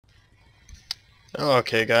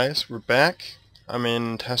Okay guys, we're back. I'm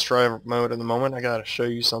in test drive mode at the moment. I gotta show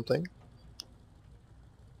you something.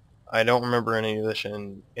 I don't remember any of this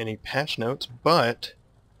in any patch notes, but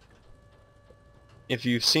if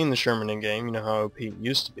you've seen the Sherman in game, you know how OP it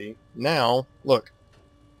used to be. Now, look.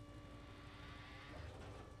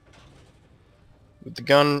 With the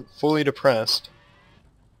gun fully depressed,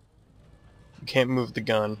 you can't move the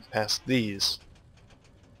gun past these.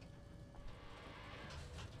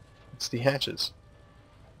 It's the hatches.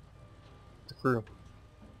 The crew.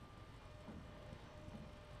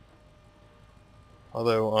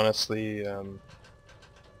 Although, honestly, kind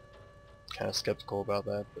of skeptical about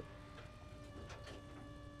that. But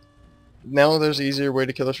now there's an easier way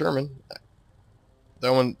to kill a Sherman.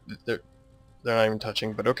 That one, they're not even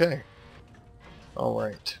touching, but okay.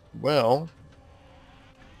 Alright, well,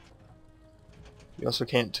 you also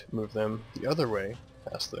can't move them the other way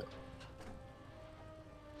past there.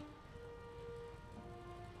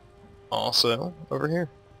 Also, over here.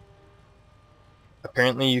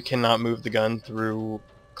 Apparently you cannot move the gun through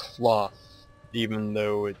cloth, even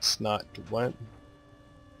though it's not what?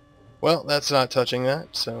 Well, that's not touching that,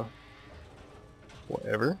 so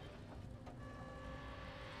whatever.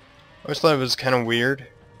 I always thought it was kind of weird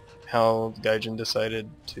how Gaijin decided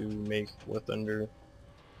to make War Thunder,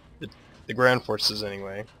 the ground forces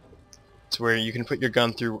anyway. It's where you can put your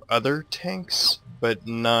gun through other tanks, but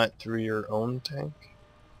not through your own tank.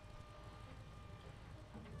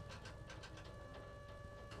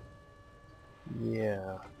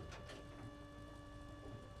 Yeah.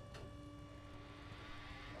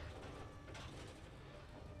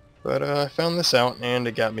 But I found this out and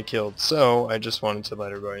it got me killed, so I just wanted to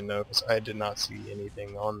let everybody know because I did not see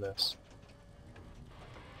anything on this.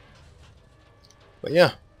 But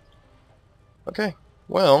yeah. Okay.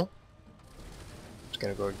 Well, just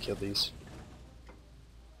gonna go ahead and kill these.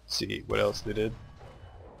 See what else they did.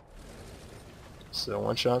 So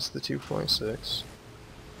one shot's the 2.6.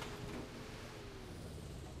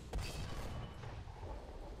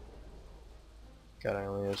 God, I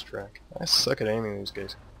only lose track. I suck at aiming these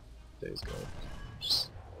days. Just,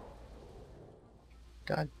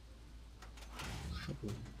 God.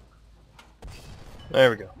 There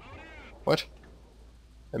we go. What?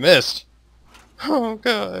 I missed! Oh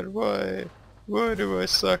God, why? Why do I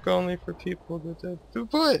suck only for people that do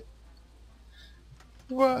what?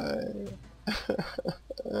 Why?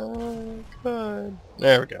 Oh God.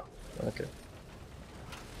 There we go. Okay.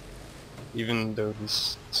 Even though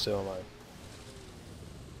he's still alive.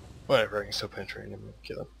 Whatever, I can still penetrate him and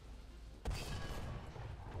kill him.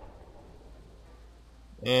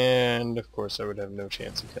 And of course I would have no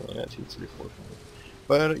chance of killing that 2, 3, 4, 5.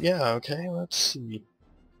 But yeah, okay, let's see.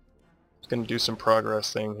 Just gonna do some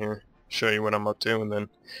progress thing here. Show you what I'm up to, and then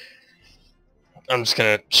I'm just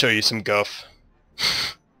gonna show you some guff.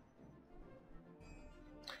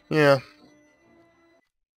 Yeah.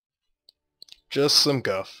 Just some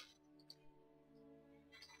guff.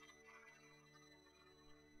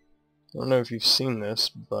 I don't know if you've seen this,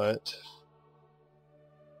 but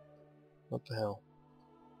what the hell?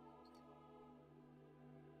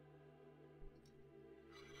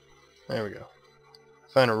 There we go.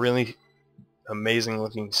 I found a really amazing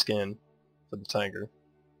looking skin for the tiger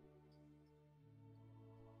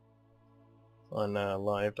on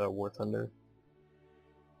live.warthunder.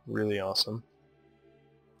 Really awesome.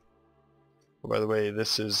 Oh, by the way,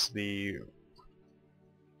 this is the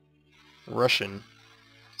Russian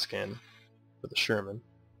skin for the Sherman.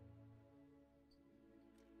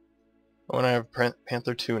 Oh, and I have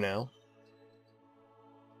Panther 2 now.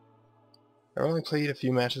 I've only played a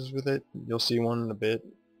few matches with it. You'll see one in a bit.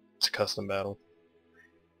 It's a custom battle.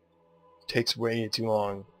 It takes way too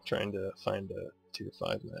long trying to find a tier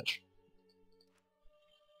 5 match.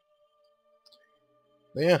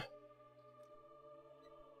 But yeah.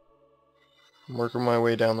 I'm working my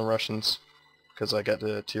way down the Russians because I got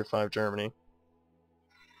to tier 5 Germany.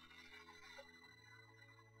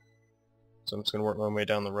 So I'm just going to work my way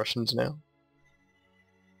down the Russians now.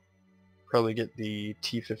 Probably get the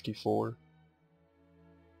T-54.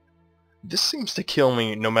 This seems to kill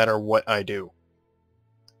me no matter what I do.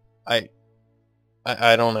 I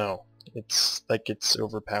don't know. It's like it's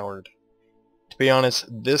overpowered. To be honest,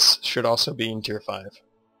 this should also be in tier 5.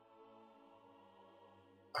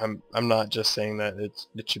 I'm not just saying that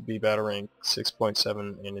it should be battle rank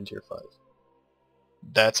 6.7 and in tier 5.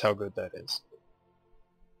 That's how good that is.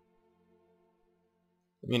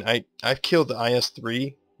 I mean, I've killed the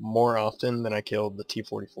IS-3 more often than I killed the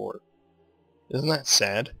T-44. Isn't that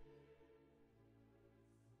sad?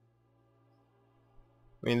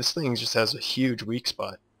 I mean, this thing just has a huge weak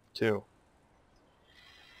spot, too.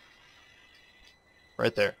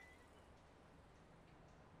 Right there.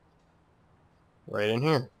 Right in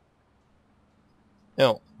here.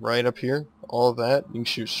 No, right up here. All of that, you can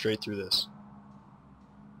shoot straight through this.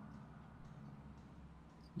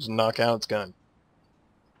 Just knock out its gun.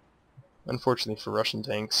 Unfortunately for Russian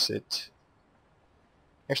tanks,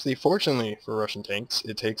 Actually, fortunately for Russian tanks,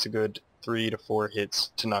 it takes a good 3 to 4 hits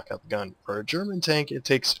to knock out the gun. For a German tank, it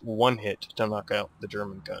takes 1 hit to knock out the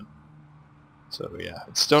German gun. So yeah,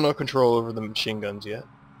 it's still no control over the machine guns yet.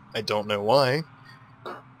 I don't know why.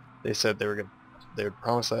 They said they would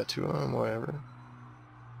promise that to them, whatever.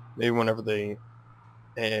 Maybe whenever the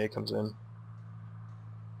AA comes in.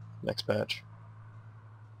 Next patch.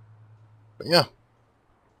 But yeah.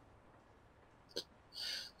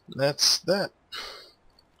 That's that.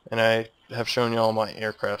 And I have shown you all my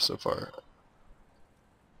aircraft so far.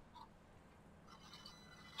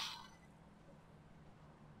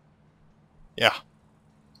 Yeah.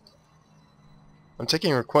 I'm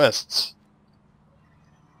taking requests,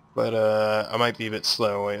 but I might be a bit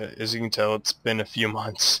slow. As you can tell, it's been a few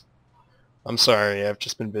months. I'm sorry, I've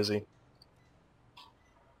just been busy.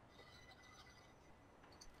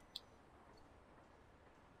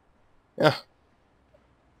 Yeah.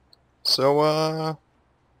 So, alright,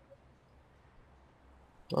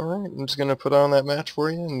 I'm just gonna put on that match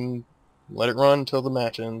for you and let it run until the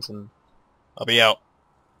match ends, and I'll be out.